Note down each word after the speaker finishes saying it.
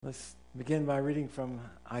Let's begin by reading from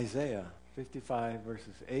Isaiah 55,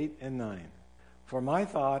 verses 8 and 9. For my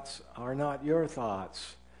thoughts are not your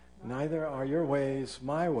thoughts, neither are your ways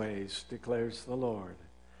my ways, declares the Lord.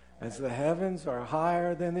 As the heavens are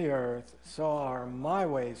higher than the earth, so are my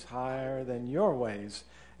ways higher than your ways,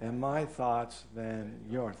 and my thoughts than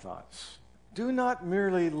your thoughts. Do not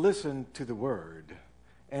merely listen to the word,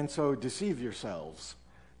 and so deceive yourselves.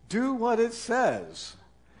 Do what it says.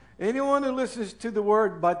 Anyone who listens to the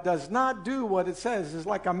word but does not do what it says is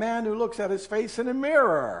like a man who looks at his face in a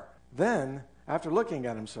mirror. Then, after looking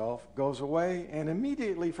at himself, goes away and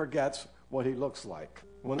immediately forgets what he looks like.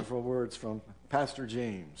 Wonderful words from Pastor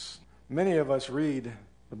James. Many of us read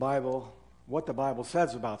the Bible, what the Bible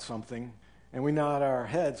says about something, and we nod our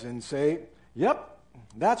heads and say, yep,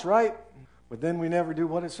 that's right, but then we never do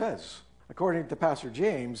what it says. According to Pastor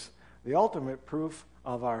James, the ultimate proof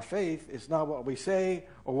of our faith is not what we say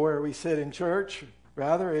or where we sit in church.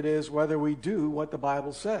 Rather, it is whether we do what the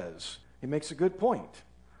Bible says. He makes a good point.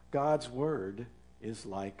 God's word is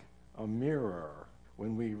like a mirror.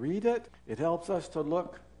 When we read it, it helps us to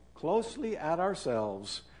look closely at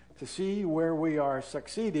ourselves to see where we are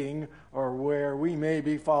succeeding or where we may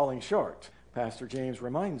be falling short. Pastor James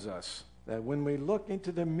reminds us that when we look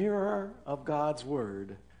into the mirror of God's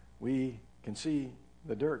word, we can see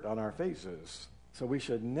the dirt on our faces. So we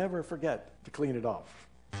should never forget to clean it off.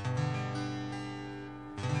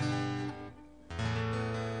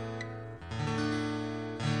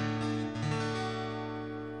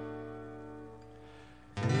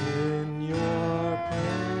 In your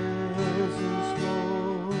presence,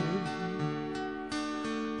 Lord,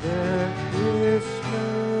 there is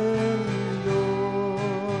splendor.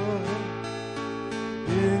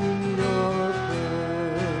 In your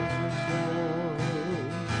presence, Lord,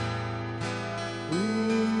 we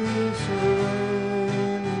surrender.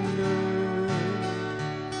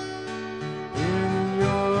 In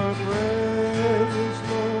your presence,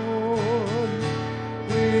 Lord,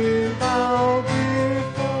 we bow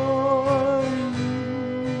before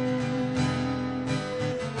you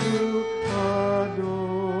to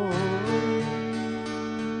adore you,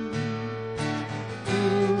 to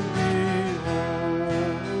behold you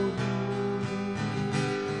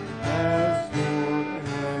as Lord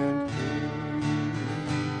and King.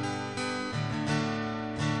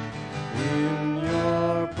 In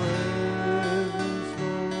your presence,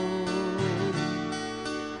 Lord,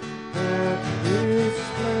 there is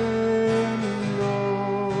splendor.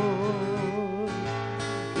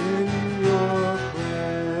 In your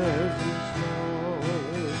presence,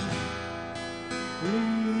 Lord, we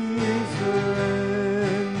surrender.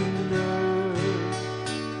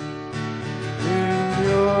 In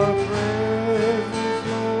your presence,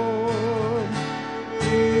 Lord,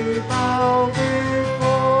 we bow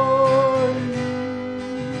before you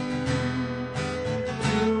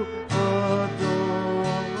to adore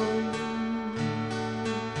you,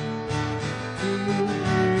 to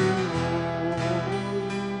behold you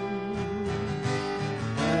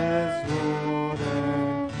as Lord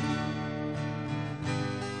and King.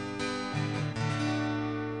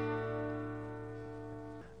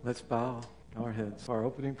 Let's bow our heads for our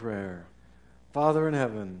opening prayer. Father in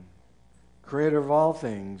heaven, Creator of all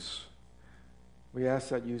things, we ask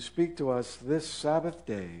that you speak to us this Sabbath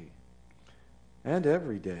day and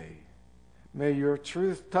every day. May your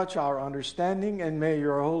truth touch our understanding, and may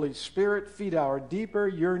your Holy Spirit feed our deeper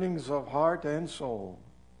yearnings of heart and soul.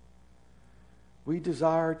 We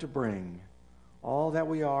desire to bring all that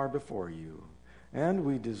we are before you, and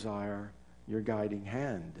we desire your guiding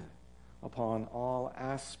hand upon all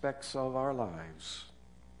aspects of our lives.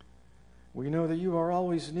 We know that you are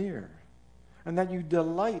always near, and that you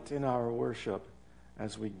delight in our worship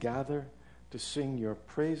as we gather to sing your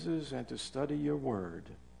praises and to study your word.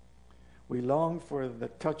 We long for the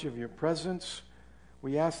touch of your presence.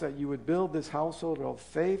 We ask that you would build this household of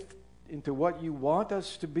faith into what you want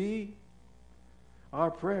us to be.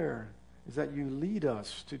 Our prayer is that you lead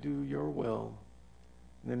us to do your will.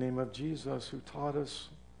 In the name of Jesus, who taught us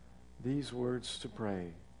these words to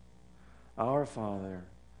pray. Our Father,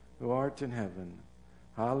 who art in heaven,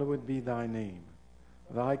 hallowed be thy name.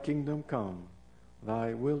 Thy kingdom come,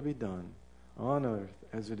 thy will be done, on earth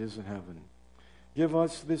as it is in heaven. Give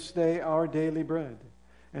us this day our daily bread,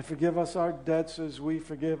 and forgive us our debts as we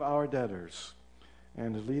forgive our debtors.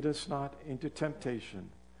 And lead us not into temptation,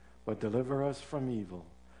 but deliver us from evil.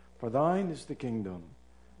 For thine is the kingdom,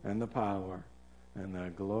 and the power, and the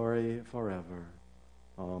glory forever.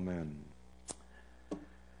 Amen.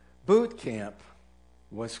 Boot camp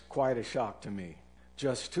was quite a shock to me.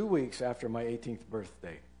 Just 2 weeks after my 18th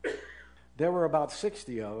birthday. There were about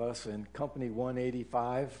 60 of us in Company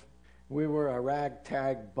 185. We were a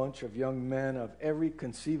ragtag bunch of young men of every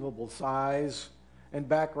conceivable size and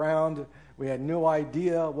background. We had no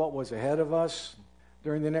idea what was ahead of us.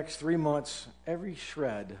 During the next 3 months, every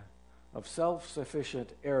shred of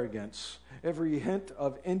self-sufficient arrogance, every hint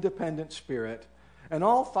of independent spirit, and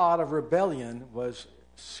all thought of rebellion was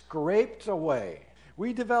scraped away.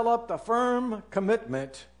 We developed a firm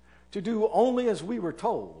commitment to do only as we were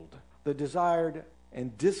told. The desired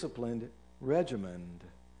and disciplined regimen,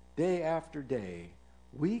 day after day,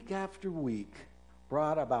 week after week,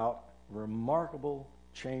 brought about remarkable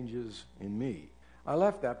changes in me. I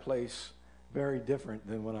left that place very different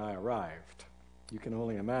than when I arrived. You can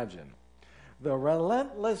only imagine. The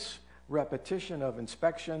relentless repetition of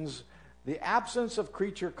inspections, the absence of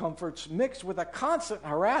creature comforts mixed with a constant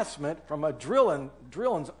harassment from a drill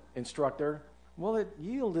instructor, well, it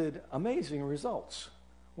yielded amazing results.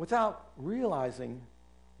 Without realizing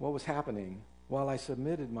what was happening, while I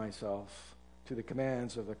submitted myself to the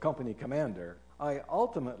commands of the company commander, I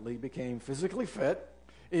ultimately became physically fit,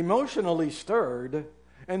 emotionally stirred,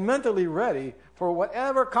 and mentally ready for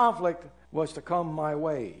whatever conflict was to come my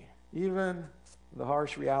way. Even the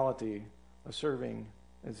harsh reality of serving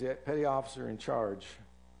as the petty officer in charge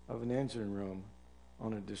of an engine room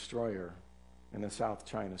on a destroyer in the South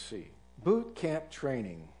China Sea. Boot camp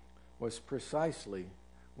training was precisely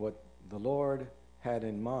what the Lord had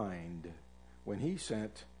in mind when he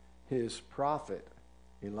sent his prophet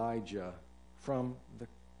Elijah from the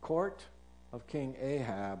court of King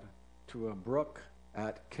Ahab to a brook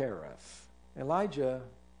at Kerith. Elijah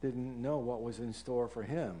didn't know what was in store for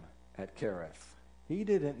him at Kerith. He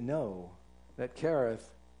didn't know that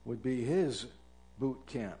Kerith would be his boot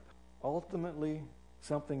camp, ultimately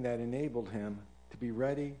something that enabled him to be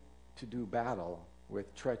ready to do battle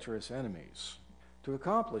with treacherous enemies. To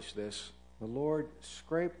accomplish this, the Lord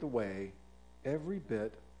scraped away every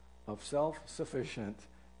bit of self-sufficient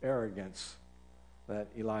arrogance that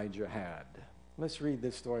Elijah had. Let's read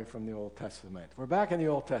this story from the Old Testament. We're back in the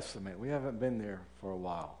Old Testament. We haven't been there for a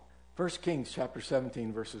while. 1 Kings chapter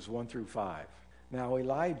 17, verses 1 through 5. Now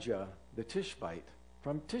Elijah the Tishbite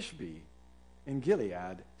from Tishbe in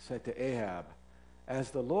Gilead said to Ahab,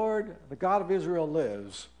 "As the Lord, the God of Israel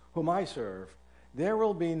lives, whom I serve, there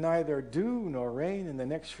will be neither dew nor rain in the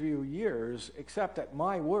next few years except at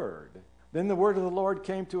my word." Then the word of the Lord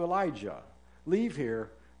came to Elijah, "Leave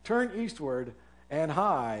here, turn eastward, and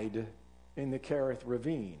hide in the Kerith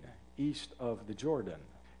ravine, east of the Jordan.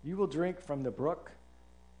 You will drink from the brook,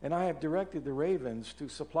 and I have directed the ravens to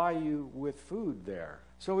supply you with food there."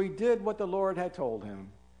 So he did what the Lord had told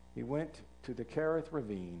him. He went to the Kerith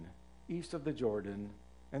ravine, east of the Jordan,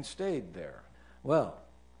 and stayed there. Well,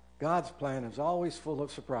 God's plan is always full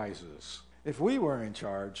of surprises. If we were in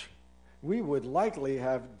charge, we would likely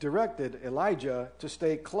have directed Elijah to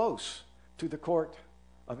stay close to the court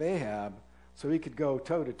of Ahab so he could go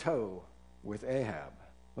toe-to-toe with Ahab.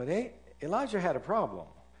 But Elijah had a problem.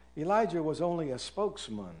 Elijah was only a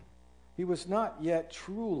spokesman. He was not yet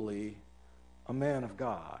truly a man of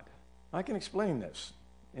God. I can explain this.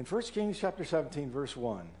 In 1 Kings chapter 17, verse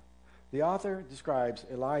 1, the author describes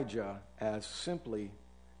Elijah as simply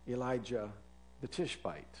Elijah the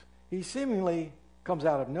Tishbite. He seemingly comes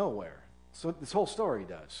out of nowhere. So this whole story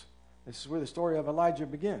does. This is where the story of Elijah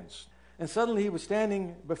begins. And suddenly he was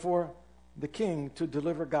standing before the king to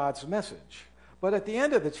deliver God's message. But at the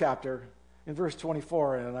end of the chapter, in verse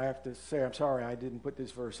 24, and I have to say, I'm sorry I didn't put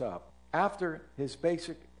this verse up. After his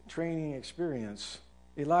basic training experience,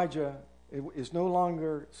 Elijah is no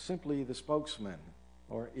longer simply the spokesman,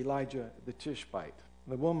 or Elijah the Tishbite.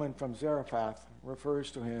 The woman from Zarephath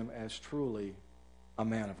refers to him as truly a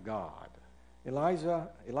man of God.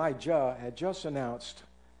 Elijah had just announced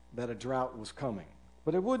that a drought was coming.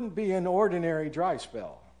 But it wouldn't be an ordinary dry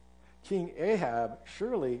spell. King Ahab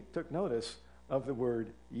surely took notice of the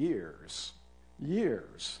word years.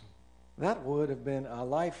 Years. That would have been a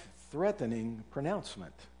life-threatening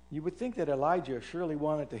pronouncement. You would think that Elijah surely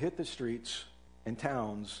wanted to hit the streets and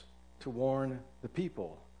towns to warn the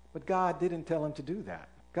people. But God didn't tell him to do that.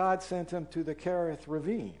 God sent him to the Kerith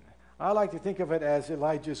ravine. I like to think of it as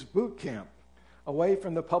Elijah's boot camp, away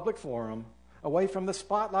from the public forum, away from the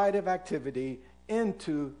spotlight of activity,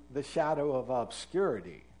 into the shadow of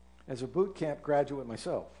obscurity. As a boot camp graduate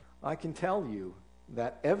myself, I can tell you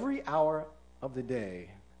that every hour of the day,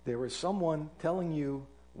 there is someone telling you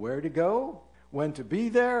where to go, when to be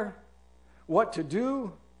there, what to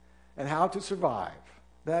do, and how to survive.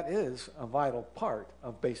 That is a vital part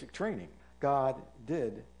of basic training. God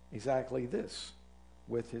did exactly this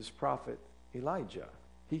with his prophet Elijah.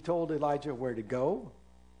 He told Elijah where to go,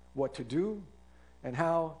 what to do, and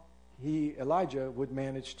how Elijah would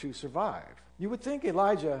manage to survive. You would think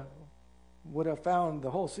Elijah would have found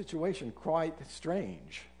the whole situation quite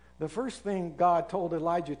strange. The first thing God told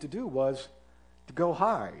Elijah to do was to go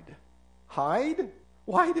hide. Hide?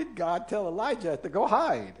 Why did God tell Elijah to go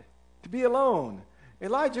hide? To be alone.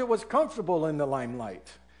 Elijah was comfortable in the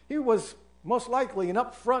limelight. He was most likely an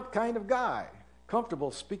upfront kind of guy.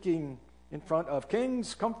 Comfortable speaking in front of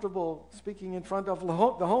kings, comfortable speaking in front of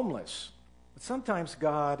the homeless. But sometimes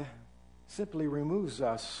God simply removes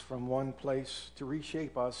us from one place to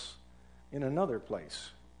reshape us in another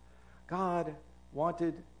place. God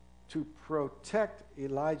wanted to protect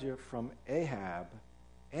Elijah from Ahab,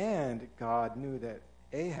 and God knew that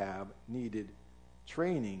Ahab needed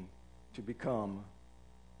training to become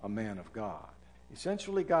a man of God.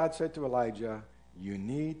 Essentially, God said to Elijah, you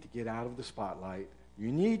need to get out of the spotlight.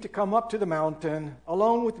 You need to come up to the mountain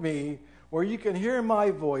alone with me where you can hear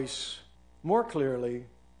my voice more clearly,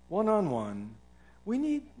 one-on-one. We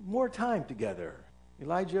need more time together.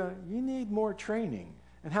 Elijah, you need more training.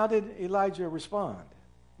 And how did Elijah respond?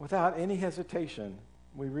 Without any hesitation,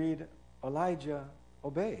 we read, Elijah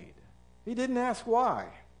obeyed. He didn't ask why.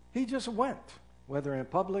 He just went. Whether in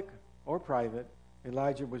public or private,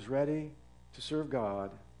 Elijah was ready to serve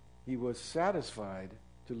God. He was satisfied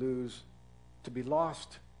to be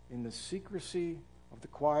lost in the secrecy of the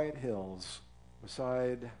quiet hills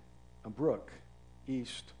beside a brook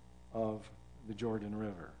east of the Jordan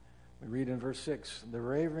River. We read in verse 6, the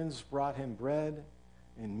ravens brought him bread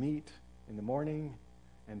and meat in the morning,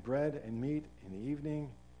 and bread and meat in the evening,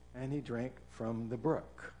 and he drank from the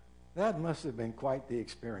brook. That must have been quite the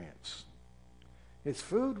experience. His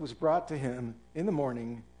food was brought to him in the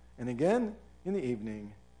morning and again in the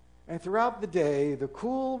evening, and throughout the day the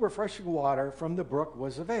cool, refreshing water from the brook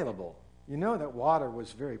was available. You know that water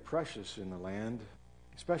was very precious in the land,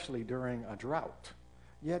 especially during a drought.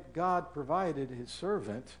 Yet God provided his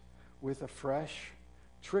servant with a fresh,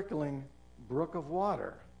 trickling brook of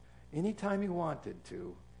water. Anytime he wanted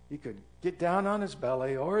to, he could get down on his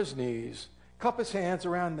belly or his knees, cup his hands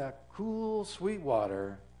around the cool, sweet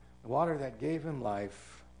water, the water that gave him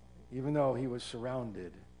life, even though he was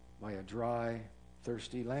surrounded by a dry,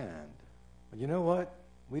 thirsty land. But you know what?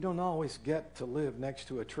 We don't always get to live next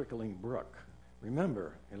to a trickling brook.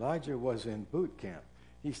 Remember, Elijah was in boot camp.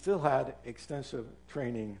 He still had extensive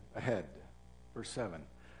training ahead. Verse 7.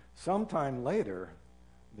 Sometime later,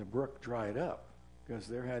 the brook dried up because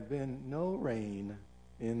there had been no rain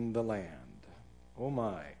in the land. Oh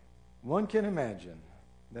my. One can imagine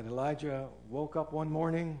that Elijah woke up one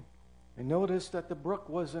morning and noticed that the brook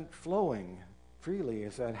wasn't flowing freely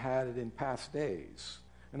as it had in past days.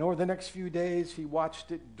 And over the next few days, he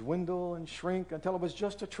watched it dwindle and shrink until it was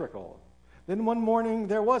just a trickle. Then one morning,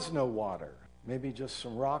 there was no water, maybe just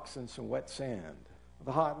some rocks and some wet sand.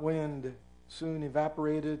 The hot wind soon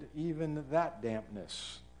evaporated even that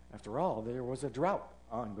dampness. After all, there was a drought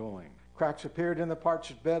ongoing. Cracks appeared in the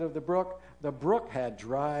parched bed of the brook. The brook had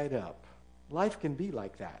dried up. Life can be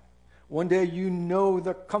like that. One day you know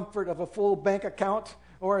the comfort of a full bank account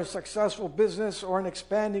or a successful business or an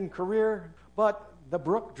expanding career, but the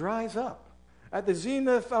brook dries up. At the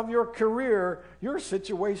zenith of your career, your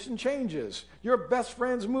situation changes. Your best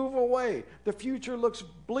friends move away. The future looks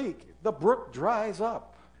bleak. The brook dries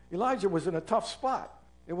up. Elijah was in a tough spot.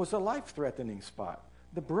 It was a life-threatening spot.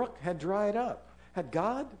 The brook had dried up. Had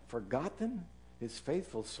God forgotten his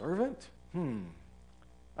faithful servant?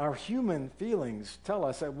 Our human feelings tell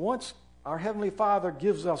us that once our Heavenly Father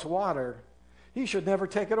gives us water, he should never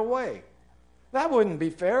take it away. That wouldn't be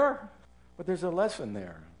fair. But there's a lesson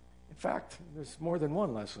there. In fact, there's more than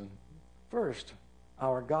one lesson. First,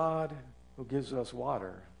 our God who gives us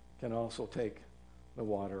water can also take the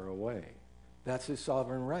water away. That's his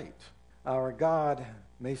sovereign right. Our God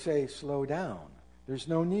may say, slow down. There's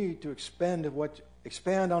no need to expand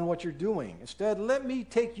on what you're doing. Instead, let me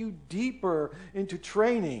take you deeper into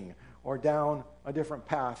training or down a different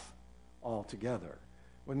path altogether.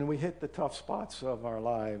 When we hit the tough spots of our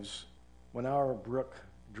lives, when our brook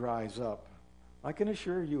dries up, I can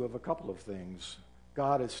assure you of a couple of things.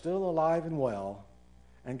 God is still alive and well,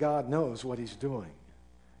 and God knows what he's doing.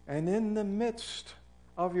 And in the midst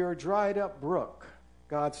of your dried up brook,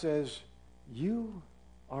 God says, you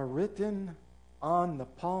are written on the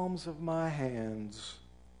palms of my hands.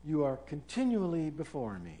 You are continually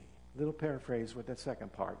before me. Little paraphrase with that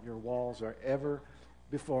second part. Your walls are ever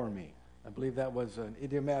before me. I believe that was an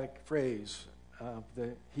idiomatic phrase of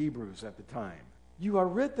the Hebrews at the time. You are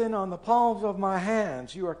written on the palms of my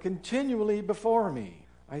hands. You are continually before me.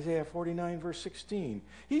 Isaiah 49, verse 16.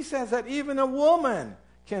 He says that even a woman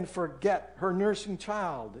can forget her nursing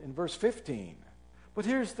child in verse 15. But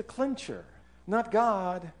here's the clincher. Not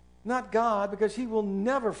God, because he will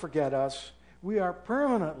never forget us. We are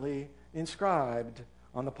permanently inscribed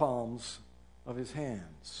on the palms of his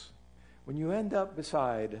hands. When you end up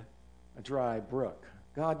beside a dry brook,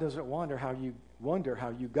 God doesn't wonder how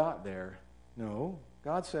you got there. No,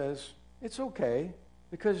 God says, it's okay,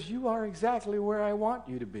 because you are exactly where I want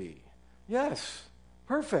you to be. Yes,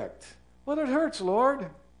 perfect. But it hurts, Lord.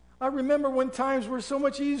 I remember when times were so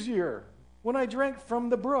much easier, when I drank from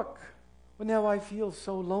the brook. But now I feel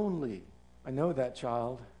so lonely. I know that,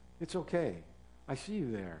 child. It's okay. I see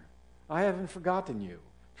you there. I haven't forgotten you.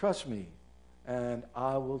 Trust me, and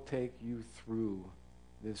I will take you through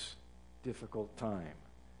this difficult time.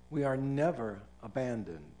 We are never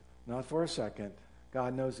abandoned, not for a second.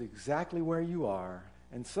 God knows exactly where you are,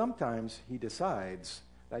 and sometimes he decides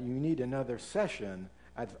that you need another session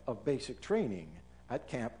of basic training at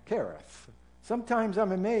Camp Kerith. Sometimes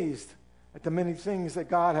I'm amazed at the many things that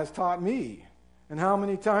God has taught me and how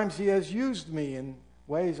many times he has used me in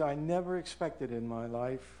ways I never expected in my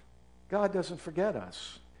life. God doesn't forget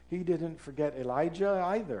us. He didn't forget Elijah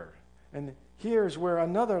either. And here's where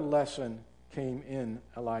another lesson came in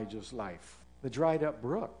Elijah's life. The dried up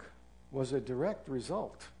brook was a direct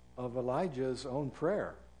result of Elijah's own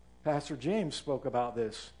prayer. Pastor James spoke about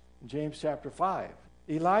this in James chapter 5.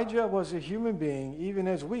 Elijah was a human being, even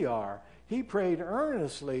as we are. He prayed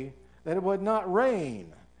earnestly that it would not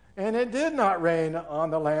rain. And it did not rain on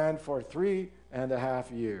the land for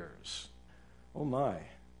 3.5 years. Oh my.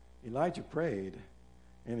 Elijah prayed,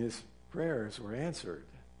 and his prayers were answered.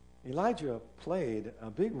 Elijah played a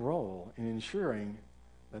big role in ensuring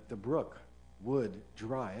that the brook would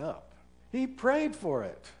dry up. He prayed for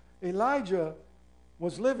it. Elijah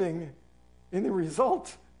was living in the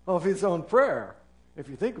result of his own prayer. If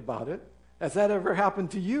you think about it, has that ever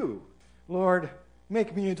happened to you? Lord,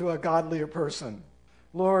 make me into a godlier person.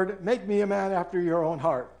 Lord, make me a man after your own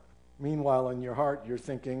heart. Meanwhile, in your heart, you're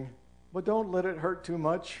thinking, but don't let it hurt too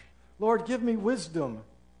much. Lord, give me wisdom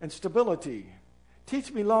and stability.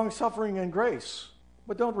 Teach me long-suffering and grace,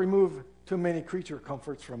 but don't remove too many creature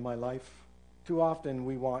comforts from my life. Too often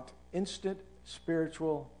we want instant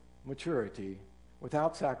spiritual maturity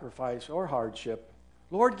without sacrifice or hardship.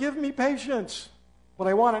 Lord, give me patience, but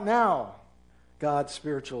I want it now. God's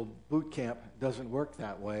spiritual boot camp doesn't work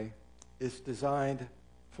that way. It's designed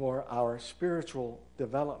for our spiritual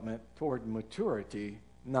development toward maturity,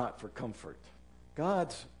 not for comfort.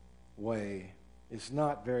 God's way is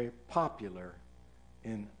not very popular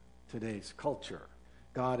in today's culture.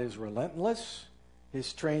 God is relentless.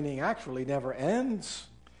 His training actually never ends.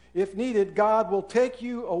 If needed, God will take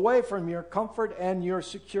you away from your comfort and your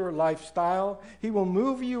secure lifestyle. He will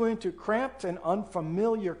move you into cramped and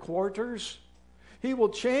unfamiliar quarters. He will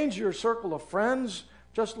change your circle of friends,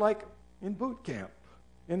 just like in boot camp.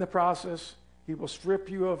 In the process, he will strip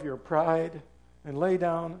you of your pride and lay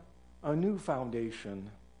down a new foundation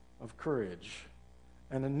of courage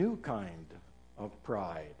and a new kind of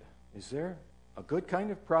pride. Is there a good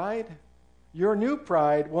kind of pride? Your new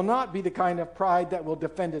pride will not be the kind of pride that will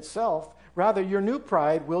defend itself. Rather, your new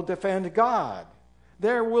pride will defend God.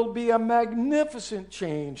 There will be a magnificent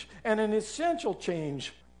change and an essential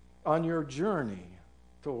change on your journey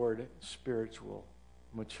toward spiritual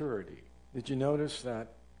maturity. Did you notice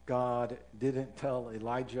that God didn't tell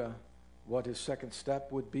Elijah what his second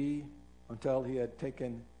step would be until he had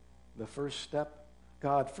taken the first step?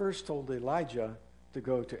 God first told Elijah to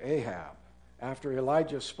go to Ahab. After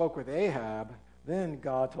Elijah spoke with Ahab, then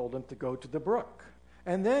God told him to go to the brook.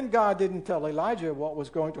 And then God didn't tell Elijah what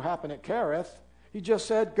was going to happen at Kerith. He just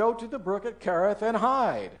said, go to the brook at Kerith and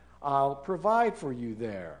hide. I'll provide for you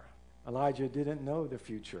there. Elijah didn't know the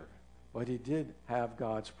future, but he did have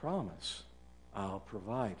God's promise. I'll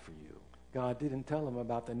provide for you. God didn't tell him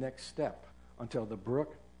about the next step until the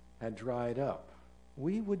brook had dried up.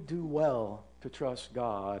 We would do well to trust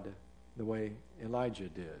God the way Elijah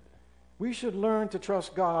did. We should learn to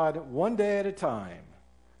trust God one day at a time.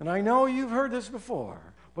 And I know you've heard this before,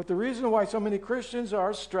 but the reason why so many Christians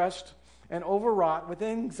are stressed and overwrought with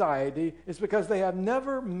anxiety is because they have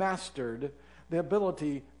never mastered the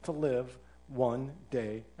ability to live one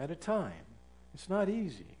day at a time. It's not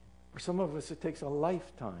easy. For some of us, it takes a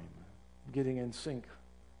lifetime getting in sync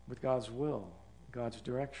with God's will, God's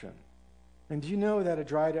direction. And do you know that a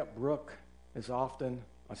dried up brook is often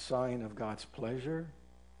a sign of God's pleasure,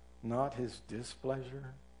 not his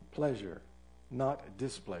displeasure? Pleasure, not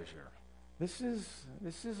displeasure. This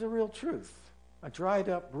is a real truth. A dried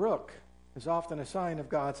up brook is often a sign of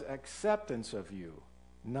God's acceptance of you,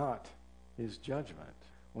 not his judgment.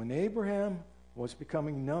 When Abraham was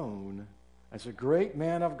becoming known as a great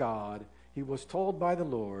man of God, he was told by the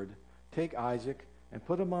Lord, take Isaac and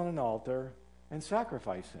put him on an altar and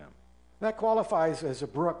sacrifice him. That qualifies as a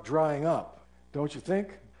brook drying up, don't you think?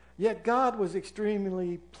 Yet God was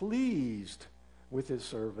extremely pleased with his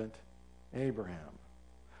servant Abraham.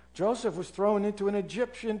 Joseph was thrown into an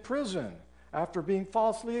Egyptian prison after being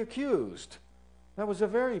falsely accused. That was a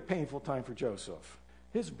very painful time for Joseph.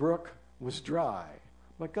 His brook was dry,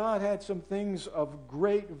 but God had some things of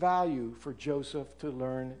great value for Joseph to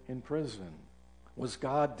learn in prison. Was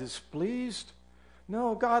God displeased?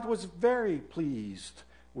 No, God was very pleased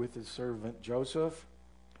with his servant Joseph,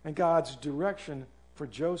 and God's direction for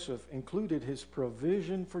Joseph included his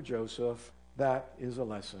provision for Joseph. That is a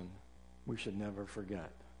lesson we should never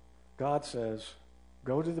forget. God says,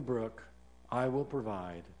 go to the brook, I will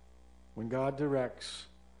provide. When God directs,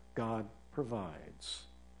 God provides.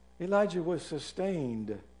 Elijah was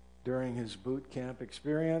sustained during his boot camp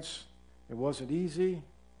experience. It wasn't easy,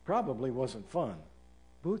 probably wasn't fun.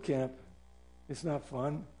 Boot camp is not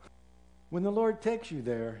fun. When the Lord takes you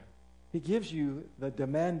there, he gives you the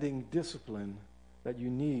demanding discipline that you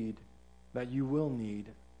need, that you will need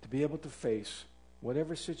to be able to face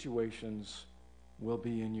whatever situations will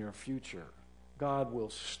be in your future. God will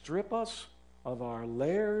strip us of our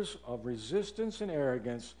layers of resistance and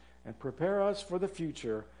arrogance and prepare us for the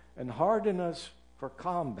future and harden us for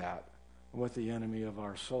combat with the enemy of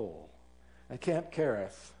our soul. At Camp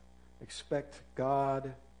Kerith, expect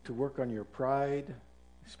God to work on your pride.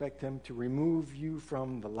 Expect him to remove you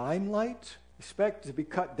from the limelight. Expect to be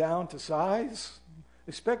cut down to size.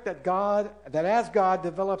 Expect that as God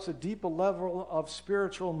develops a deeper level of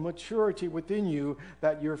spiritual maturity within you,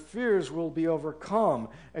 that your fears will be overcome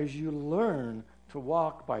as you learn to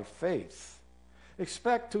walk by faith.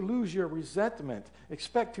 Expect to lose your resentment.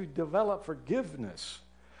 Expect to develop forgiveness.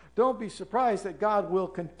 Don't be surprised that God will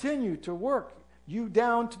continue to work you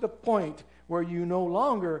down to the point where you no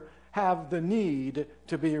longer have the need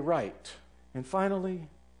to be right. And finally,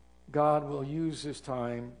 God will use this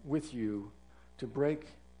time with you to break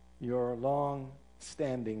your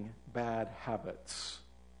long-standing bad habits,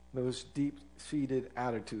 those deep-seated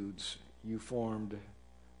attitudes you formed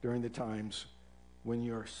during the times when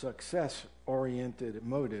your success-oriented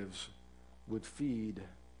motives would feed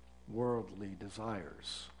worldly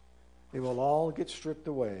desires. They will all get stripped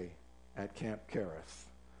away at Camp Kerith.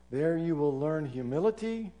 There you will learn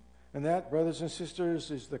humility, and that, brothers and sisters,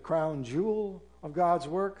 is the crown jewel of God's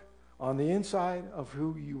work on the inside of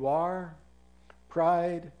who you are.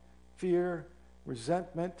 Pride, fear,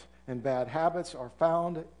 resentment, and bad habits are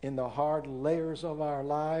found in the hard layers of our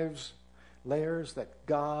lives, layers that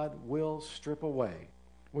God will strip away.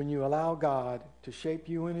 When you allow God to shape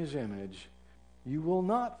you in his image, you will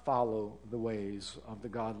not follow the ways of the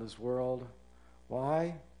godless world.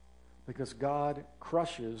 Why? Because God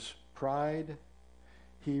crushes pride.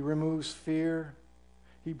 He removes fear.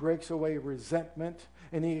 He breaks away resentment,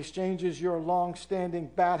 and he exchanges your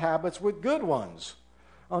long-standing bad habits with good ones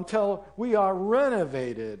until we are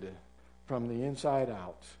renovated from the inside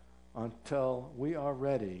out, until we are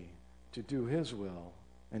ready to do his will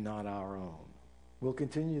and not our own. We'll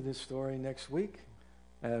continue this story next week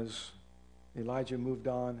as Elijah moved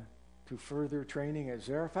on to further training at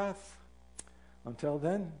Zarephath. Until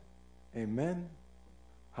then, amen.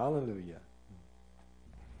 Hallelujah.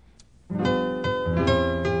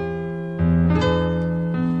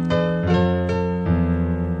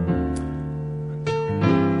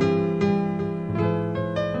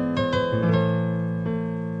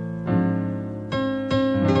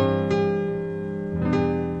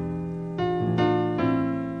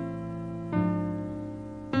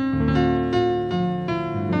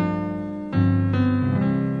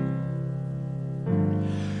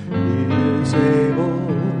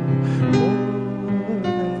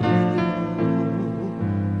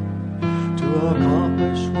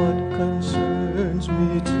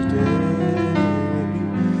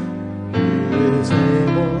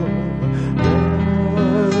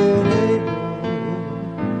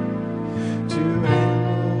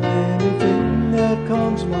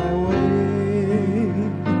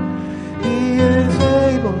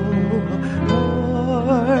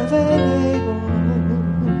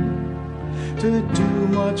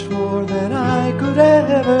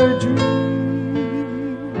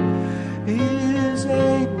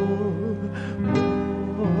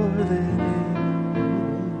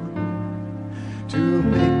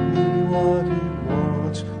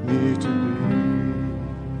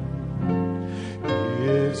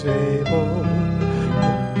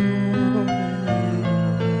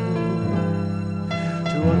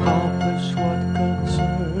 Accomplish what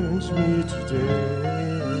concerns me today.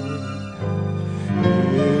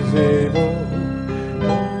 He is able,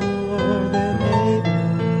 more than able,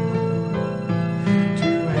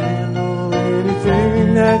 to handle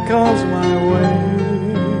anything that comes my way.